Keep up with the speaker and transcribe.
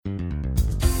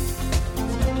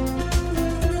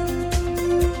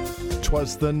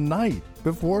'Twas the night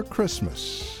before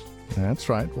Christmas. That's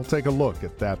right. We'll take a look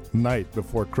at that night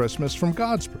before Christmas from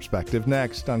God's perspective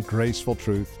next on Graceful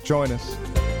Truth. Join us.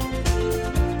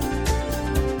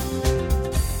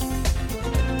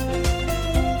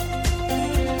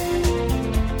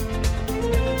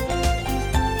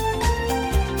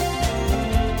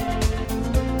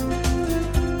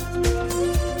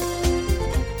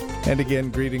 And again,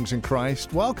 greetings in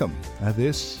Christ. Welcome.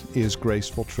 This is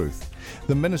Graceful Truth,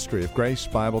 the ministry of Grace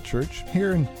Bible Church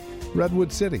here in Redwood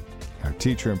City. Our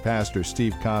teacher and pastor,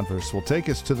 Steve Converse, will take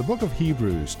us to the book of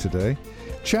Hebrews today,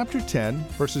 chapter 10,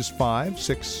 verses 5,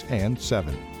 6, and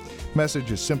 7.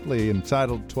 Message is simply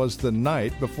entitled, "'Twas the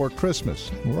Night Before Christmas."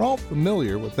 We're all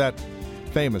familiar with that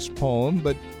famous poem,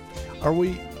 but are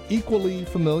we equally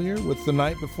familiar with the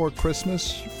night before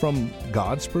Christmas from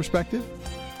God's perspective?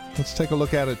 Let's take a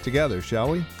look at it together,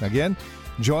 shall we? Again,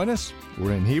 join us.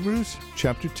 We're in Hebrews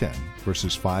chapter 10,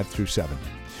 verses 5 through 7.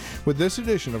 With this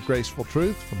edition of Graceful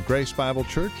Truth from Grace Bible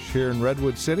Church here in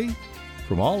Redwood City,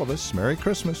 from all of us, Merry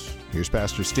Christmas. Here's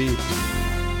Pastor Steve.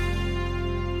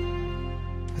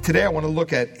 Today I want to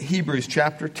look at Hebrews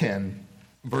chapter 10,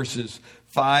 verses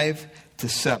 5 to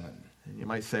 7. And you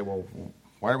might say, well,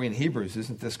 why are we in Hebrews?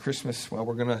 Isn't this Christmas? Well,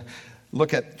 we're going to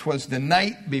look at "'Twas the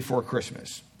night before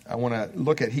Christmas." I want to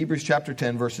look at Hebrews chapter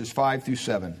 10, verses 5 through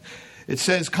 7. It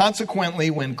says, "Consequently,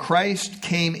 when Christ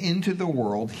came into the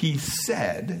world, he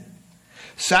said,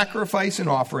 'Sacrifice and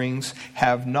offerings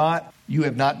you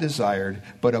have not desired,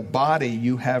 but a body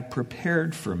you have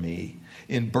prepared for me.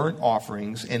 In burnt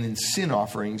offerings and in sin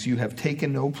offerings you have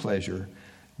taken no pleasure.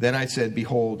 Then I said,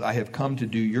 Behold, I have come to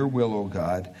do your will, O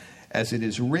God, as it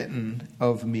is written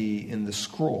of me in the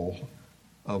scroll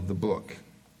of the book.'"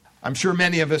 I'm sure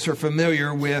many of us are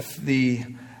familiar with the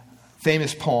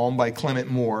famous poem by Clement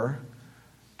Moore,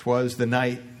 "'Twas the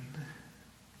night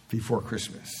before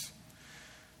Christmas,"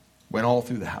 went all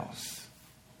through the house.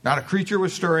 Not a creature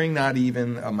was stirring, not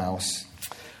even a mouse.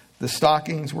 The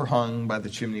stockings were hung by the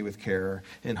chimney with care,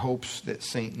 in hopes that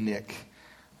St. Nick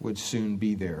would soon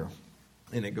be there.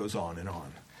 And it goes on and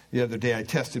on. The other day I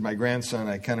tested my grandson.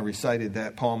 I kind of recited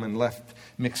that poem and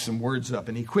mixed some words up,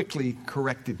 and he quickly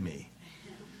corrected me.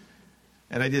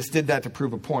 And I just did that to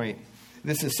prove a point.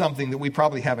 This is something that we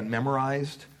probably haven't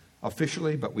memorized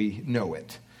officially, but we know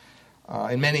it.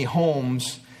 In many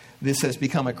homes, this has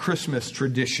become a Christmas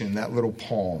tradition, that little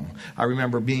poem. I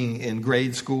remember being in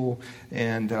grade school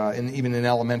and even in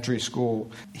elementary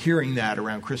school, hearing that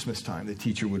around Christmas time. The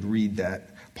teacher would read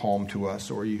that poem to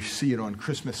us, or you see it on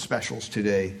Christmas specials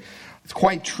today. It's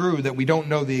quite true that we don't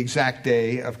know the exact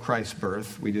day of Christ's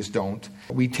birth. We just don't.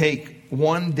 We take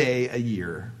one day a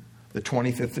year, the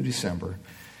 25th of December,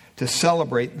 to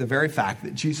celebrate the very fact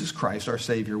that Jesus Christ, our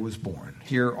Savior, was born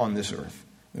here on this earth.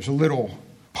 There's a little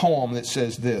poem that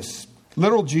says this: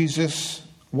 "Little Jesus,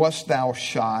 wast thou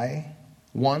shy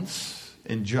once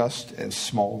and just as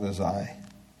small as I?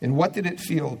 And what did it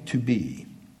feel to be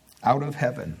out of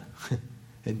heaven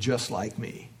and just like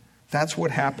me?" That's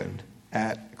what happened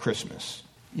at Christmas.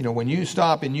 You know, when you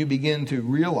stop and you begin to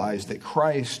realize that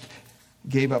Christ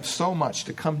gave up so much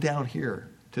to come down here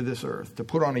to this earth, to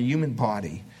put on a human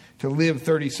body, to live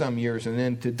 30-some years, and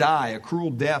then to die a cruel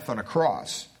death on a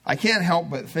cross, I can't help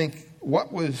but think,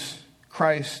 what was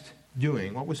Christ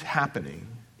doing? What was happening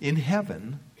in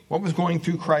heaven? What was going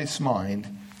through Christ's mind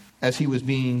as he was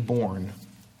being born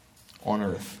on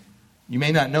earth? You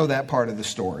may not know that part of the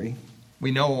story.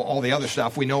 We know all the other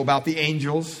stuff. We know about the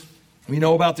angels. We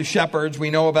know about the shepherds.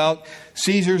 We know about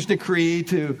Caesar's decree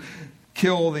to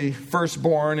kill the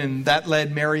firstborn, and that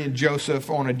led Mary and Joseph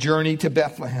on a journey to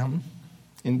Bethlehem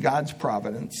in God's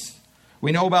providence.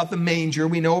 We know about the manger.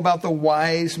 We know about the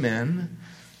wise men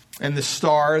and the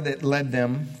star that led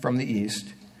them from the east.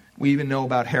 We even know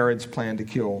about Herod's plan to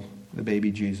kill the baby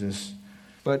Jesus.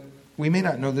 But we may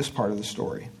not know this part of the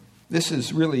story. This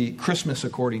is really Christmas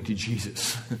according to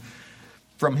Jesus,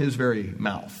 from his very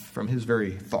mouth, from his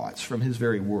very thoughts, from his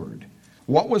very word.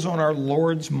 What was on our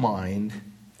Lord's mind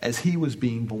as he was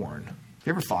being born? Have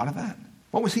you ever thought of that?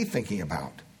 What was he thinking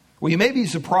about? Well, you may be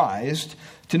surprised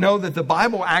to know that the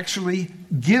Bible actually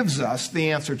gives us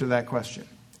the answer to that question.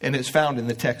 And it's found in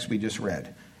the text we just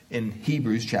read in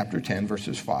Hebrews chapter 10,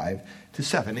 verses 5 to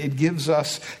 7. It gives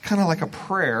us kind of like a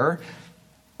prayer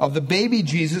of the baby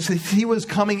Jesus as he was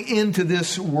coming into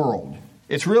this world.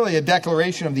 It's really a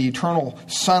declaration of the eternal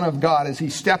Son of God as he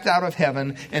stepped out of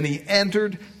heaven and he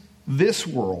entered this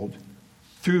world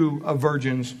through a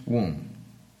virgin's womb.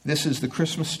 This is the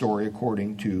Christmas story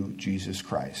according to Jesus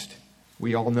Christ.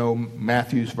 We all know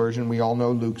Matthew's version. We all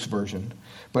know Luke's version.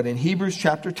 But in Hebrews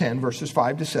chapter 10, verses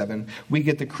 5 to 7, we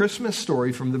get the Christmas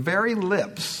story from the very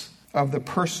lips of the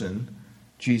person,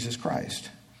 Jesus Christ.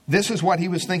 This is what he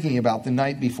was thinking about the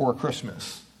night before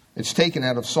Christmas. It's taken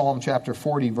out of Psalm chapter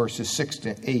 40, verses 6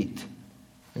 to 8.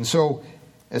 And so,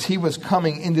 as he was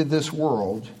coming into this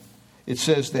world, it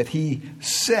says that he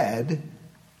said,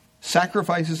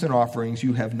 sacrifices and offerings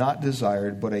you have not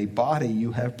desired, but a body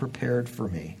you have prepared for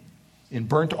me. In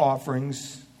burnt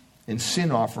offerings, in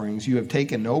sin offerings, you have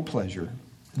taken no pleasure.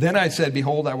 Then I said,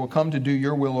 behold, I will come to do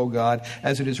your will, O God,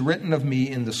 as it is written of me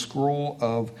in the scroll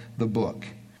of the book.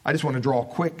 I just want to draw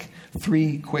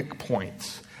three quick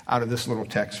points out of this little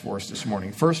text for us this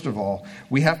morning. First of all,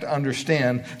 we have to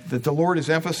understand that the Lord is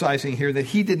emphasizing here that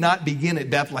he did not begin at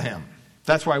Bethlehem.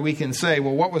 That's why we can say,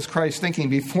 well, what was Christ thinking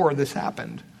before this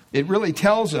happened? It really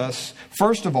tells us,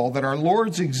 first of all, that our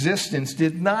Lord's existence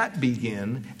did not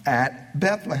begin at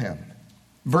Bethlehem.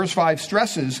 Verse 5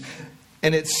 stresses,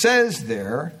 and it says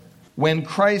there, when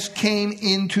Christ came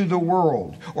into the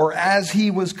world, or as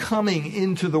he was coming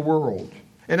into the world.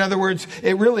 In other words,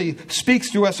 it really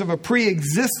speaks to us of a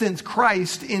pre-existent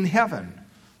Christ in heaven.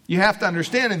 You have to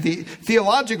understand, in the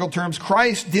theological terms,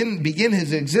 Christ didn't begin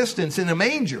his existence in a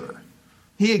manger.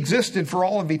 He existed for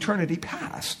all of eternity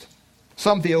past.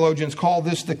 Some theologians call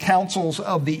this the counsels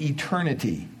of the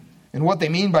eternity. And what they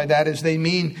mean by that is they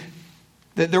mean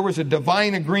that there was a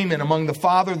divine agreement among the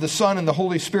Father, the Son, and the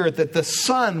Holy Spirit that the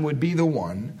Son would be the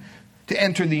one to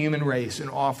enter the human race and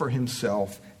offer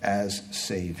himself as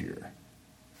Savior.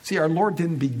 See, our Lord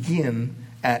didn't begin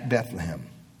at Bethlehem.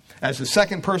 As the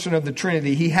second person of the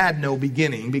Trinity, he had no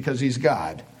beginning because he's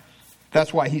God.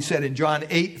 That's why he said in John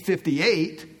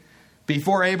 8:58,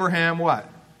 before Abraham what?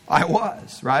 I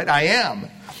was, right? I am.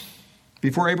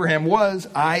 Before Abraham was,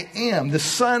 I am. The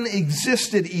Son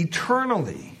existed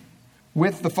eternally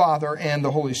with the Father and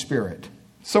the Holy Spirit.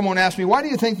 Someone asked me, why do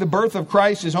you think the birth of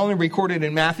Christ is only recorded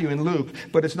in Matthew and Luke,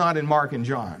 but it's not in Mark and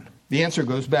John? The answer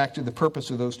goes back to the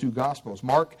purpose of those two Gospels.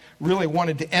 Mark really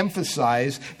wanted to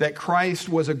emphasize that Christ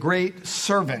was a great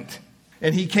servant,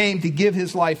 and he came to give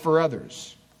his life for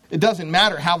others. It doesn't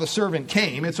matter how the servant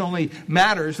came. It only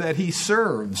matters that he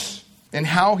serves and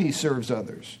how he serves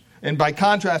others. And by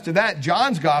contrast to that,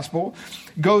 John's Gospel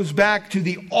goes back to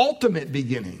the ultimate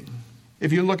beginning.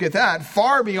 If you look at that,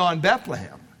 far beyond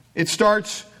Bethlehem. It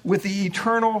starts with the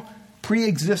eternal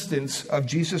pre-existence of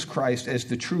Jesus Christ as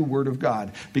the true Word of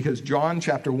God. Because John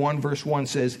chapter 1 verse 1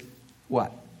 says,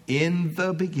 what? In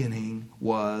the beginning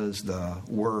was the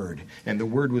Word. And the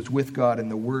Word was with God,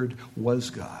 and the Word was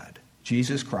God.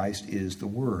 Jesus Christ is the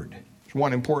Word. There's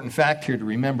one important fact here to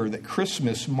remember, that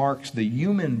Christmas marks the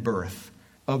human birth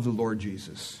of the Lord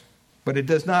Jesus. But it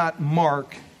does not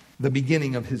mark the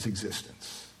beginning of his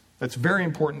existence. That's very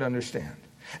important to understand.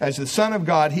 As the Son of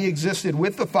God, he existed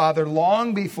with the Father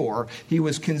long before he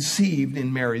was conceived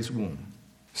in Mary's womb.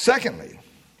 Secondly,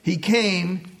 he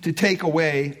came to take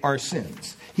away our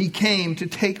sins. He came to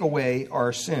take away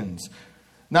our sins.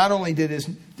 Not only did his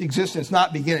existence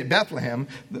not begin at Bethlehem,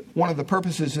 one of the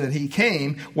purposes that he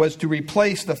came was to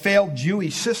replace the failed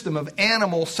Jewish system of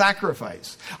animal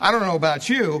sacrifice. I don't know about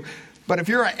you, but if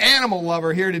you're an animal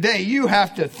lover here today, you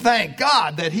have to thank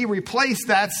God that he replaced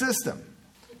that system.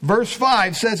 Verse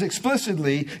 5 says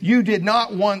explicitly, you did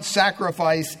not want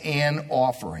sacrifice and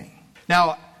offering.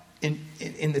 Now,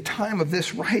 in the time of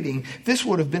this writing, this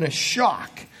would have been a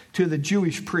shock to the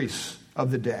Jewish priests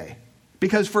of the day.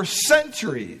 Because for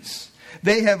centuries,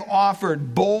 they have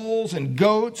offered bulls and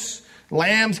goats,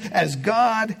 lambs, as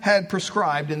God had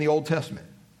prescribed in the Old Testament,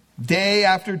 day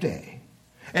after day.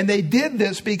 And they did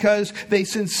this because they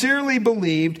sincerely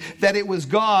believed that it was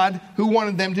God who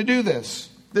wanted them to do this.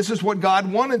 This is what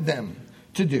God wanted them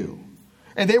to do.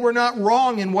 And they were not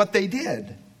wrong in what they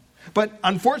did. But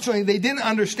unfortunately, they didn't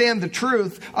understand the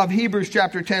truth of Hebrews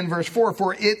chapter 10, verse 4.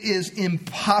 For it is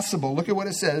impossible, look at what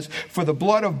it says, for the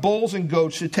blood of bulls and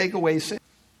goats to take away sin.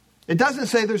 It doesn't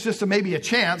say there's just maybe a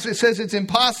chance. It says it's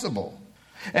impossible.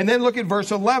 And then look at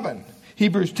verse 11,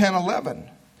 Hebrews 10, 11.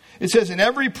 It says, and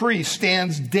every priest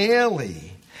stands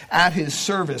daily at his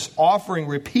service, offering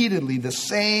repeatedly the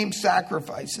same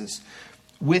sacrifices,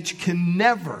 which can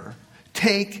never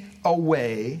take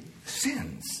away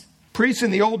sins. Priests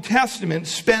in the Old Testament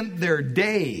spent their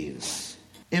days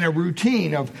in a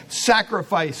routine of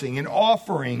sacrificing and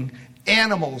offering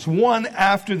animals one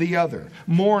after the other.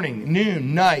 Morning,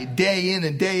 noon, night, day in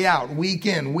and day out, week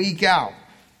in, week out.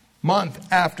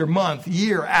 Month after month,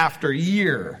 year after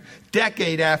year,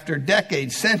 decade after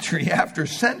decade, century after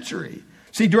century.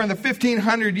 See, during the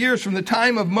 1,500 years from the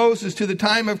time of Moses to the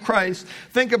time of Christ,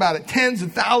 think about it, tens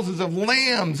of thousands of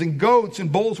lambs and goats and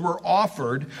bulls were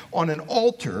offered on an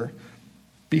altar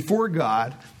before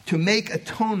God to make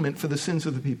atonement for the sins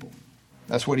of the people.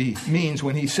 That's what he means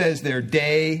when he says there,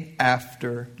 day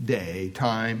after day,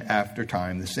 time after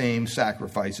time, the same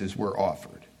sacrifices were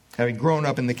offered. Having grown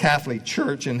up in the Catholic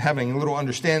Church and having a little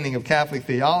understanding of Catholic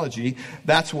theology,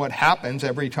 that's what happens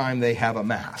every time they have a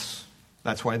Mass.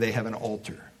 That's why they have an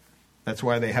altar. That's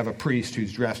why they have a priest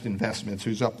who's dressed in vestments,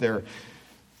 who's up there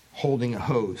holding a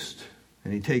host.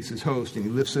 And he takes his host and he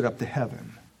lifts it up to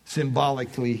heaven.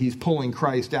 Symbolically, he's pulling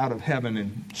Christ out of heaven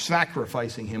and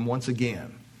sacrificing him once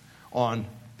again on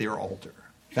their altar.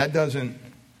 That doesn't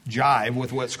jive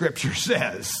with what Scripture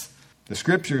says. The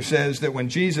Scripture says that when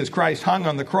Jesus Christ hung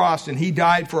on the cross and he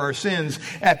died for our sins,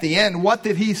 at the end, what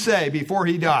did he say before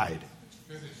he died?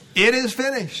 It is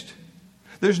finished.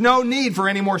 There's no need for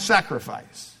any more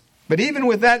sacrifice. But even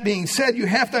with that being said, you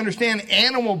have to understand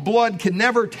animal blood can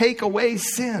never take away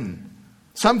sin.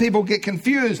 Some people get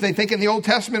confused. They think in the Old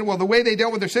Testament, well, the way they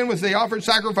dealt with their sin was they offered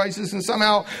sacrifices and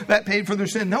somehow that paid for their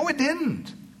sin. No, it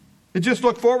didn't. It just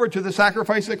looked forward to the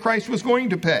sacrifice that Christ was going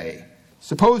to pay.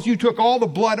 Suppose you took all the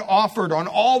blood offered on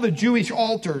all the Jewish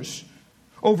altars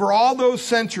over all those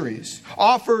centuries,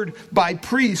 offered by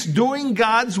priests doing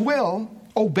God's will,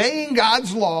 obeying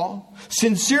God's law,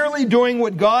 sincerely doing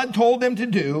what God told them to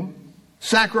do,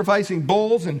 sacrificing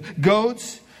bulls and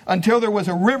goats until there was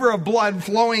a river of blood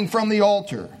flowing from the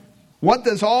altar. What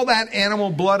does all that animal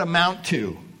blood amount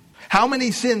to? How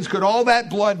many sins could all that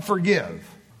blood forgive?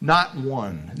 Not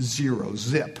one, zero,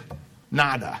 zip,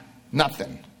 nada,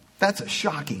 nothing. That's a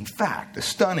shocking fact, a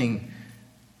stunning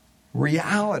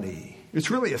reality.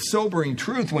 It's really a sobering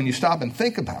truth when you stop and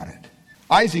think about it.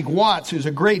 Isaac Watts, who's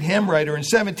a great hymn writer, in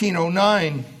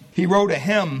 1709, he wrote a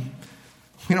hymn.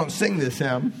 We don't sing this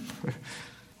hymn,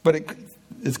 but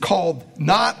it's called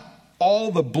Not All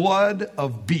the Blood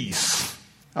of Beasts.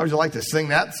 How would you like to sing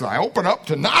that? So I open up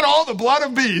to Not All the Blood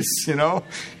of Beasts,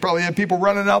 Probably had people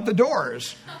running out the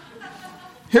doors.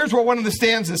 Here's what one of the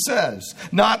stanzas says.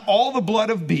 Not all the blood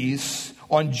of beasts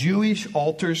on Jewish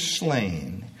altars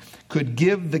slain could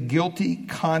give the guilty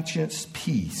conscience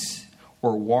peace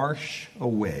or wash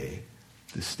away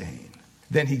the stain.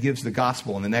 Then he gives the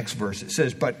gospel in the next verse. It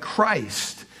says, but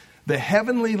Christ, the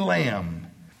heavenly Lamb,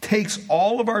 takes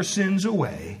all of our sins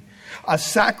away, a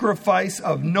sacrifice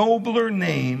of nobler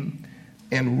name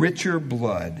and richer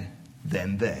blood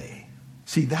than they.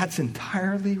 See, that's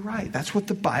entirely right. That's what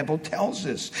the Bible tells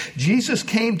us. Jesus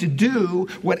came to do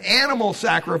what animal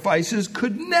sacrifices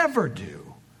could never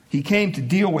do. He came to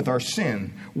deal with our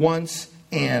sin once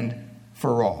and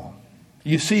for all.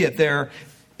 You see it there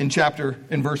in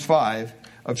verse 5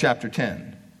 of chapter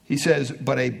 10. He says,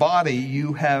 but a body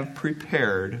you have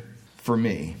prepared for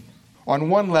me. On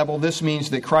one level, this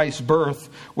means that Christ's birth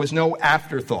was no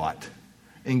afterthought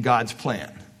in God's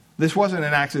plan. This wasn't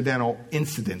an accidental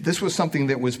incident. This was something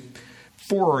that was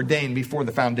foreordained before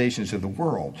the foundations of the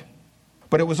world.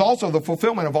 But it was also the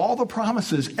fulfillment of all the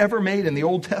promises ever made in the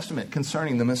Old Testament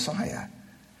concerning the Messiah.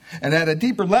 And at a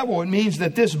deeper level, it means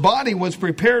that this body was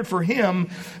prepared for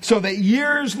him so that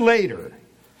years later,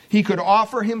 he could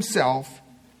offer himself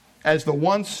as the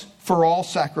once-for-all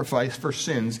sacrifice for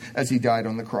sins as he died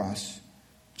on the cross.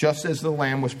 Just as the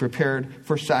lamb was prepared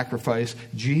for sacrifice,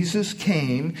 Jesus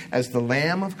came as the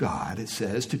Lamb of God, it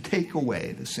says, to take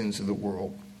away the sins of the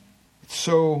world. It's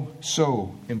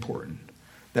so important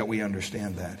that we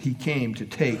understand that. He came to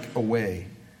take away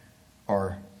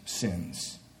our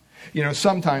sins.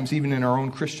 Sometimes even in our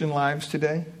own Christian lives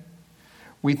today,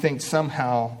 we think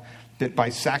somehow that by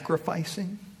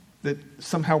sacrificing, that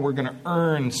somehow we're going to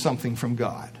earn something from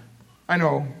God. I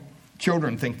know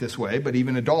children think this way, but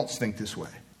even adults think this way.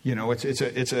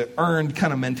 It's an earned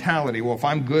kind of mentality. Well, if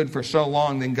I'm good for so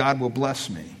long, then God will bless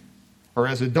me. Or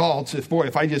as adults,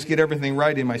 if I just get everything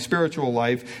right in my spiritual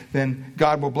life, then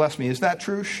God will bless me. Is that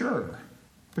true? Sure.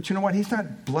 But you know what? He's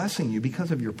not blessing you because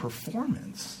of your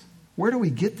performance. Where do we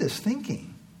get this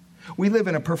thinking? We live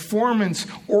in a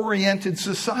performance-oriented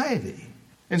society.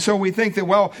 And so we think that,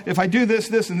 well, if I do this,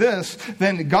 this, and this,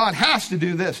 then God has to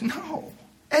do this. No.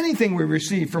 Anything we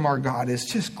receive from our God is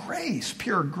just grace,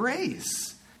 pure grace.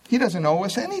 He doesn't owe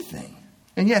us anything.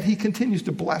 And yet he continues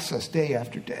to bless us day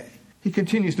after day. He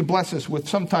continues to bless us with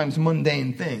sometimes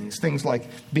mundane things. Things like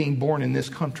being born in this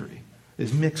country.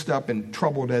 As mixed up and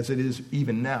troubled as it is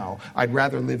even now, I'd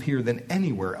rather live here than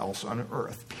anywhere else on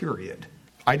earth, period.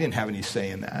 I didn't have any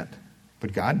say in that,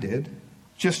 but God did.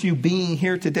 Just you being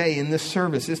here today in this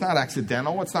service is not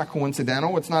accidental. It's not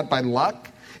coincidental. It's not by luck.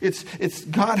 It's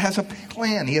God has a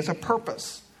plan. He has a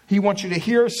purpose. He wants you to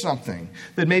hear something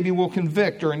that maybe will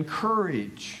convict or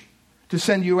encourage, to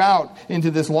send you out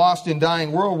into this lost and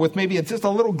dying world with maybe just a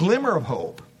little glimmer of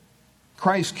hope.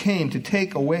 Christ came to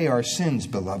take away our sins,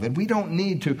 beloved. We don't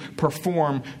need to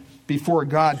perform before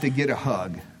God to get a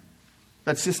hug.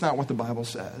 That's just not what the Bible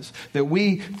says. That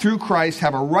we, through Christ,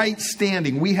 have a right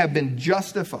standing. We have been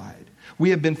justified. We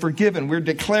have been forgiven. We're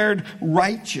declared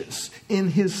righteous in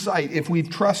His sight if we've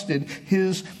trusted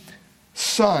His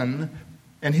Son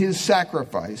and His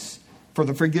sacrifice for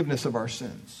the forgiveness of our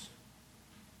sins.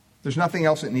 There's nothing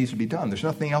else that needs to be done. There's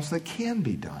nothing else that can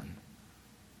be done.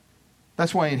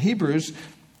 That's why in Hebrews,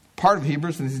 part of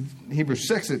Hebrews, in Hebrews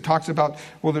 6, it talks about,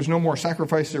 well, there's no more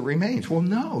sacrifice that remains. Well,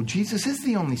 no, Jesus is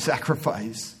the only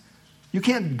sacrifice. You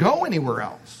can't go anywhere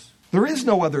else. There is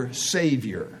no other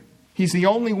Savior. He's the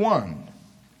only one.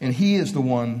 And He is the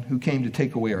one who came to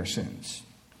take away our sins.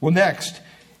 Well, next,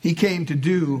 He came to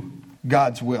do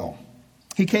God's will.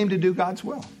 He came to do God's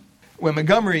will. When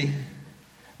Montgomery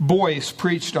Boyce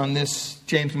preached on this,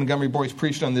 James Montgomery Boyce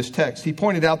preached on this text, he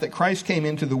pointed out that Christ came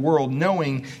into the world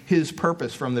knowing His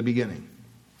purpose from the beginning.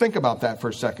 Think about that for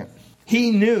a second. He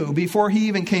knew before He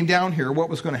even came down here what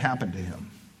was going to happen to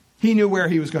Him. He knew where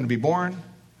He was going to be born.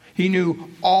 He knew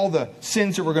all the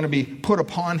sins that were going to be put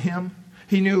upon Him.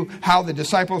 He knew how the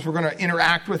disciples were going to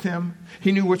interact with Him.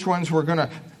 He knew which ones were going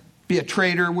to be a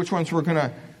traitor, which ones were going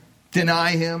to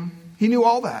deny Him. He knew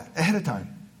all that ahead of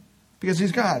time because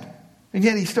He's God. And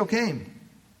yet He still came.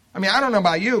 I mean, I don't know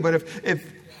about you, but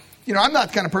if I'm not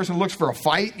the kind of person who looks for a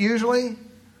fight usually.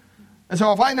 And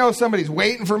so if I know somebody's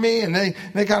waiting for me and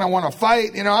they kind of want to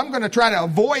fight, I'm going to try to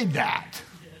avoid that.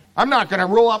 I'm not going to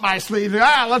roll up my sleeves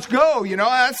and, let's go.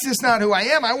 That's just not who I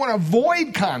am. I want to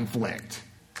avoid conflict.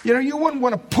 You wouldn't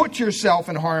want to put yourself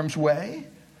in harm's way.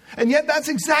 And yet that's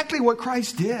exactly what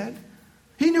Christ did.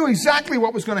 He knew exactly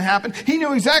what was going to happen. He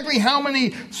knew exactly how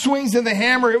many swings of the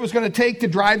hammer it was going to take to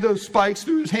drive those spikes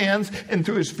through His hands and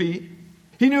through His feet.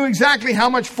 He knew exactly how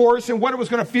much force and what it was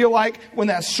going to feel like when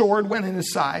that sword went in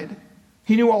His side.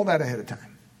 He knew all that ahead of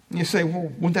time. And you say,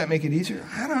 well, wouldn't that make it easier?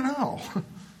 I don't know.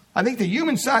 I think the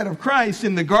human side of Christ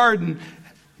in the garden,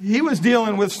 He was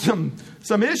dealing with some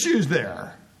issues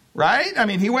there. Right? I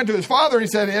mean, He went to His Father and He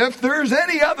said, if there's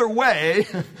any other way,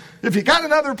 if you got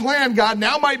another plan, God,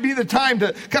 now might be the time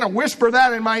to kind of whisper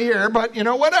that in my ear. But,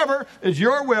 whatever. It's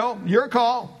your will, your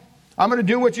call. I'm going to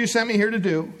do what you sent me here to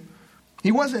do.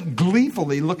 He wasn't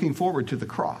gleefully looking forward to the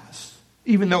cross,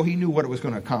 even though He knew what it was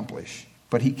going to accomplish.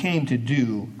 But He came to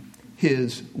do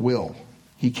His will.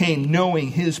 He came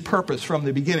knowing His purpose from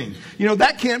the beginning.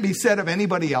 That can't be said of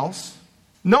anybody else.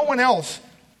 No one else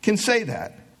can say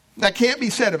that. That can't be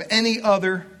said of any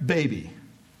other baby.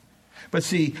 But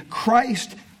see,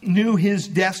 Christ knew His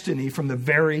destiny from the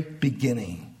very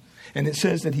beginning. And it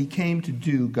says that He came to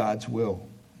do God's will.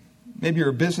 Maybe you're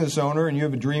a business owner and you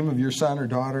have a dream of your son or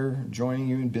daughter joining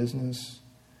you in business.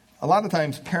 A lot of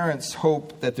times parents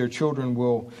hope that their children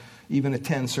will even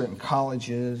attend certain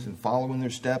colleges and follow in their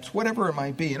steps, whatever it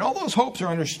might be. And all those hopes are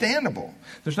understandable.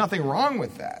 There's nothing wrong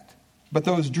with that. But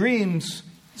those dreams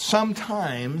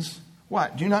sometimes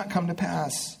do not come to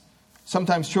pass.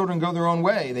 Sometimes children go their own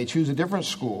way. They choose a different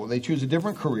school. They choose a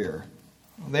different career.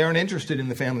 They aren't interested in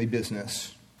the family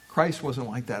business. Christ wasn't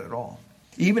like that at all.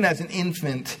 Even as an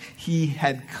infant, He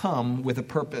had come with a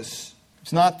purpose.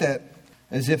 It's not that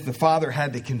as if the Father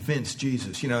had to convince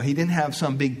Jesus. He didn't have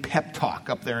some big pep talk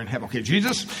up there in heaven. Okay,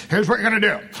 Jesus, here's what you're going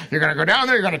to do. You're going to go down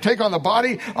there. You're going to take on the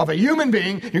body of a human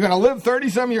being. You're going to live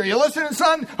 30-some years. You listening,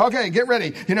 son? Okay, get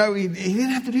ready. He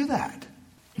didn't have to do that.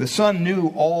 The Son knew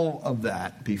all of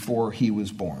that before He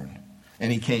was born,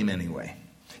 and He came anyway.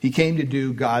 He came to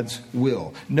do God's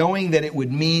will, knowing that it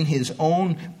would mean His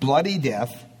own bloody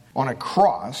death on a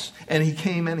cross, and He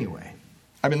came anyway.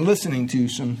 I've been listening to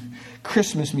some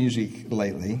Christmas music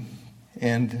lately,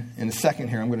 and in a second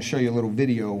here I'm going to show you a little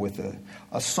video with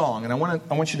a song, and I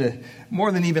want you to,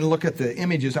 more than even look at the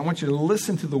images, I want you to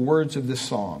listen to the words of this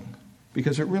song,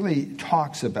 because it really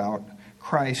talks about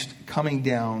Christ coming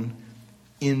down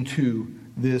into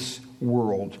this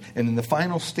world. And in the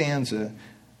final stanza,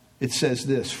 it says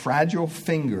this: fragile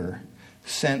finger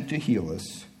sent to heal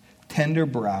us, tender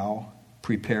brow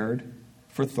prepared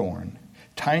for thorn,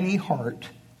 tiny heart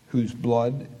whose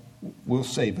blood will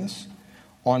save us,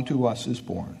 unto us is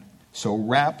born. So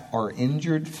wrap our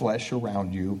injured flesh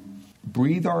around you,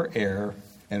 breathe our air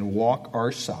and walk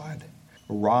our sod,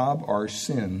 rob our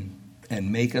sin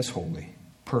and make us holy,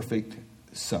 perfect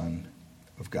Son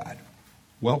of God.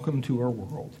 Welcome to our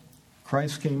world.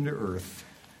 Christ came to earth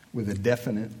with a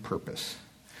definite purpose.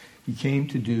 He came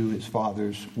to do His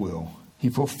Father's will.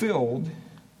 He fulfilled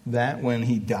that when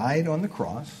He died on the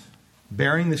cross,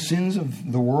 bearing the sins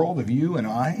of the world, of you and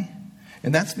I.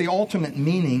 And that's the ultimate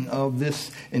meaning of this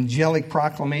angelic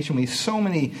proclamation we so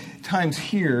many times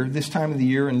hear this time of the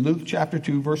year in Luke chapter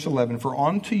 2, verse 11. For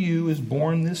unto you is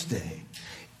born this day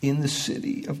in the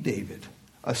city of David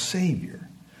a Savior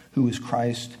who is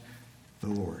Christ the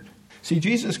Lord. See,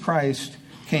 Jesus Christ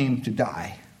came to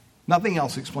die. Nothing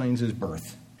else explains his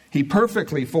birth. He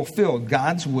perfectly fulfilled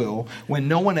God's will when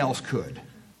no one else could.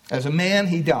 As a man,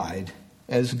 he died.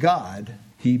 As God,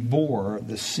 he bore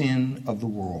the sin of the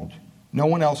world. No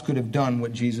one else could have done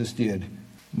what Jesus did.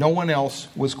 No one else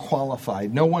was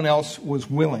qualified. No one else was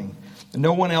willing.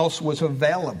 No one else was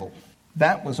available.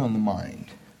 That was on the mind,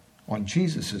 on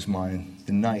Jesus' mind,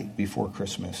 the night before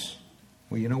Christmas.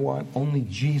 Well, you know what? Only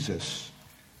Jesus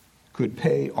could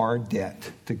pay our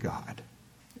debt to God.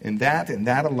 And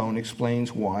that alone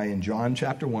explains why in John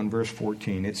chapter 1, verse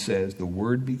 14, it says, the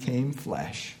Word became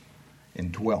flesh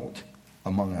and dwelt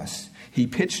among us. He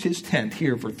pitched his tent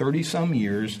here for 30-some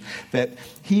years that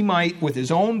he might, with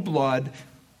his own blood,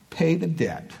 pay the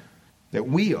debt that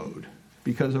we owed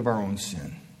because of our own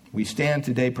sin. We stand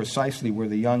today precisely where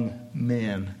the young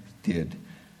man did.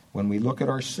 When we look at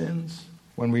our sins,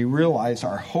 when we realize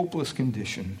our hopeless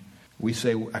condition, we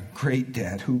say, a great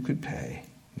debt, who could pay?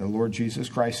 The Lord Jesus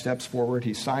Christ steps forward.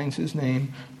 He signs his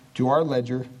name to our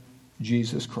ledger,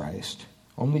 Jesus Christ.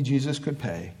 Only Jesus could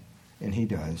pay, and he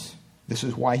does. This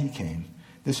is why he came.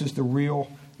 This is the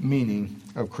real meaning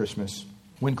of Christmas.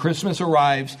 When Christmas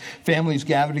arrives, families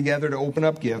gather together to open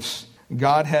up gifts.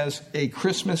 God has a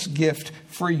Christmas gift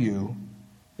for you.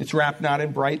 It's wrapped not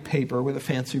in bright paper with a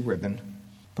fancy ribbon,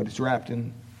 but it's wrapped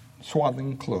in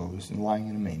swaddling clothes and lying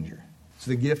in a manger. It's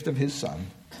the gift of his Son.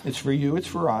 It's for you, it's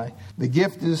for I. The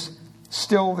gift is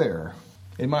still there.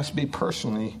 It must be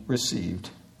personally received.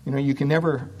 You know, you can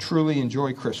never truly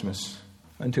enjoy Christmas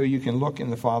until you can look in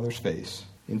the Father's face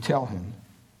and tell him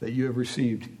that you have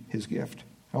received his gift.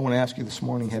 I want to ask you this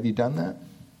morning, have you done that?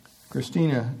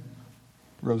 Christina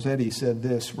Rossetti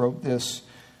wrote this,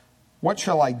 what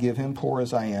shall I give him, poor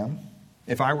as I am?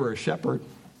 If I were a shepherd,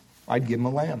 I'd give him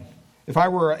a lamb. If I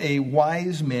were a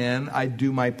wise man, I'd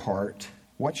do my part.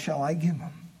 What shall I give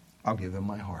him? I'll give him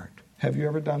my heart. Have you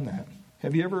ever done that?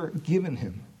 Have you ever given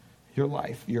him your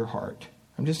life, your heart?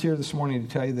 I'm just here this morning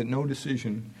to tell you that no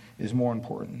decision is more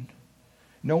important.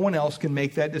 No one else can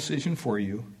make that decision for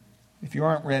you. If you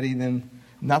aren't ready, then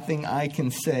nothing I can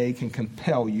say can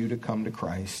compel you to come to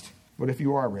Christ. But if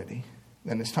you are ready,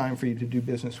 then it's time for you to do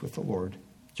business with the Lord.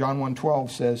 John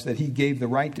 1:12 says that he gave the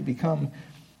right to become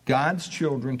God's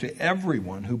children to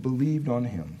everyone who believed on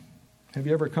him. Have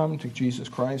you ever come to Jesus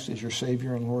Christ as your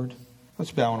Savior and Lord?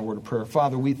 Let's bow in a word of prayer.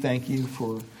 Father, we thank you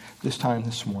for this time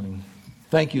this morning.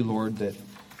 Thank you, Lord, that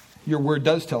your word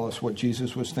does tell us what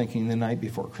Jesus was thinking the night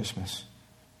before Christmas.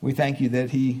 We thank you that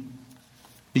he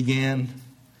began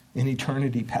in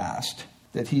eternity past,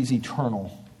 that he's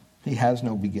eternal. He has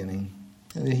no beginning.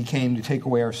 And that he came to take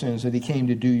away our sins, that he came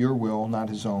to do your will, not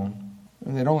his own.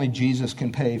 And that only Jesus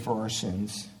can pay for our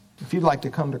sins. If you'd like to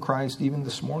come to Christ even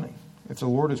this morning, if the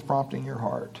Lord is prompting your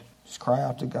heart, just cry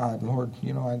out to God, Lord,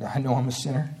 you know, I know I'm a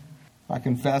sinner. I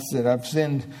confess that I've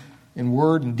sinned in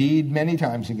word and deed many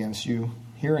times against you.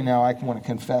 Here and now I want to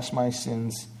confess my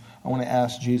sins. I want to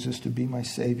ask Jesus to be my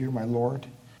Savior, my Lord.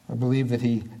 I believe that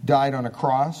he died on a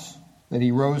cross, that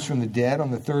he rose from the dead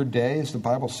on the third day, as the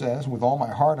Bible says. With all my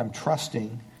heart, I'm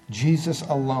trusting Jesus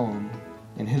alone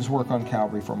in his work on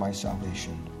Calvary for my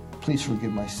salvation. Please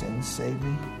forgive my sins. Save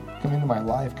me. Come into my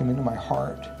life. Come into my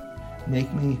heart.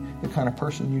 Make me the kind of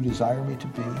person you desire me to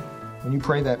be. When you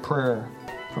pray that prayer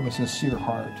from a sincere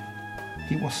heart,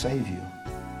 he will save you.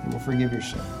 He will forgive your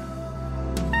sin.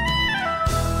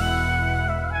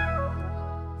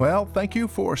 Well, thank you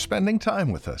for spending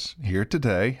time with us here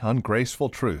today on Graceful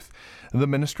Truth, the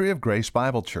ministry of Grace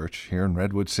Bible Church here in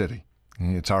Redwood City.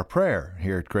 It's our prayer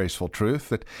here at Graceful Truth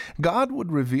that God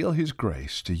would reveal his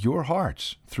grace to your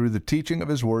hearts through the teaching of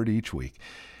his word each week.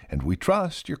 And we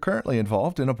trust you're currently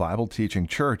involved in a Bible teaching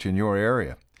church in your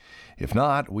area. If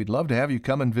not, we'd love to have you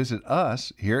come and visit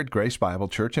us here at Grace Bible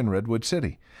Church in Redwood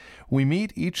City. We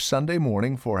meet each Sunday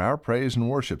morning for our praise and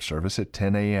worship service at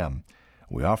 10 a.m.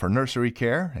 We offer nursery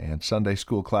care and Sunday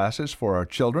school classes for our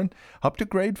children up to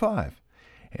grade 5.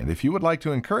 And if you would like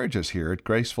to encourage us here at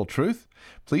Graceful Truth,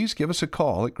 please give us a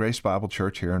call at Grace Bible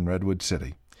Church here in Redwood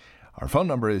City. Our phone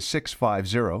number is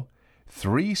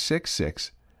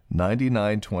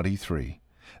 650-366-9923.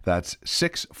 That's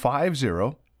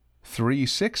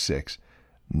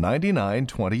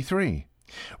 650-366-9923.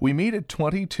 We meet at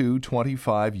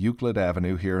 2225 Euclid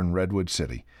Avenue here in Redwood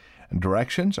City. And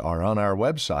directions are on our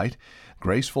website,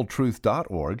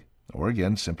 gracefultruth.org, or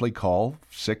again, simply call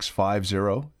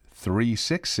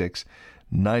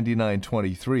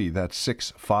 650-366-9923. That's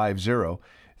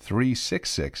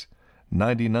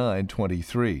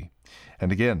 650-366-9923.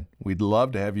 And again, we'd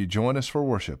love to have you join us for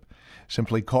worship.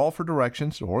 Simply call for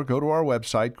directions or go to our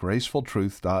website,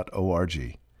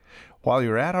 gracefultruth.org. While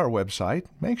you're at our website,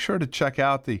 make sure to check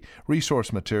out the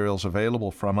resource materials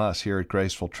available from us here at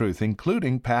Graceful Truth,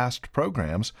 including past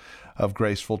programs of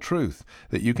Graceful Truth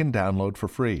that you can download for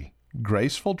free.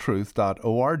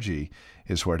 gracefultruth.org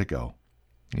is where to go.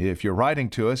 If you're writing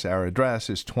to us, our address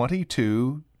is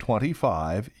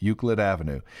 2225 Euclid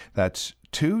Avenue. That's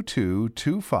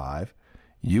 2225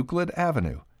 Euclid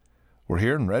Avenue. We're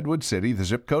here in Redwood City. The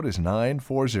zip code is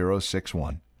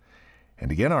 94061. And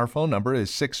again, our phone number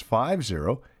is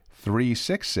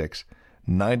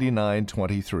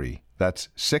 650-366-9923. That's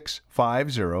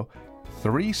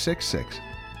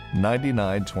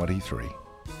 650-366-9923.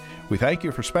 We thank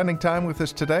you for spending time with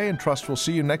us today and trust we'll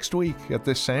see you next week at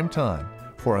this same time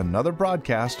for another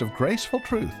broadcast of Graceful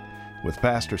Truth with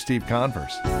Pastor Steve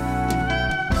Converse.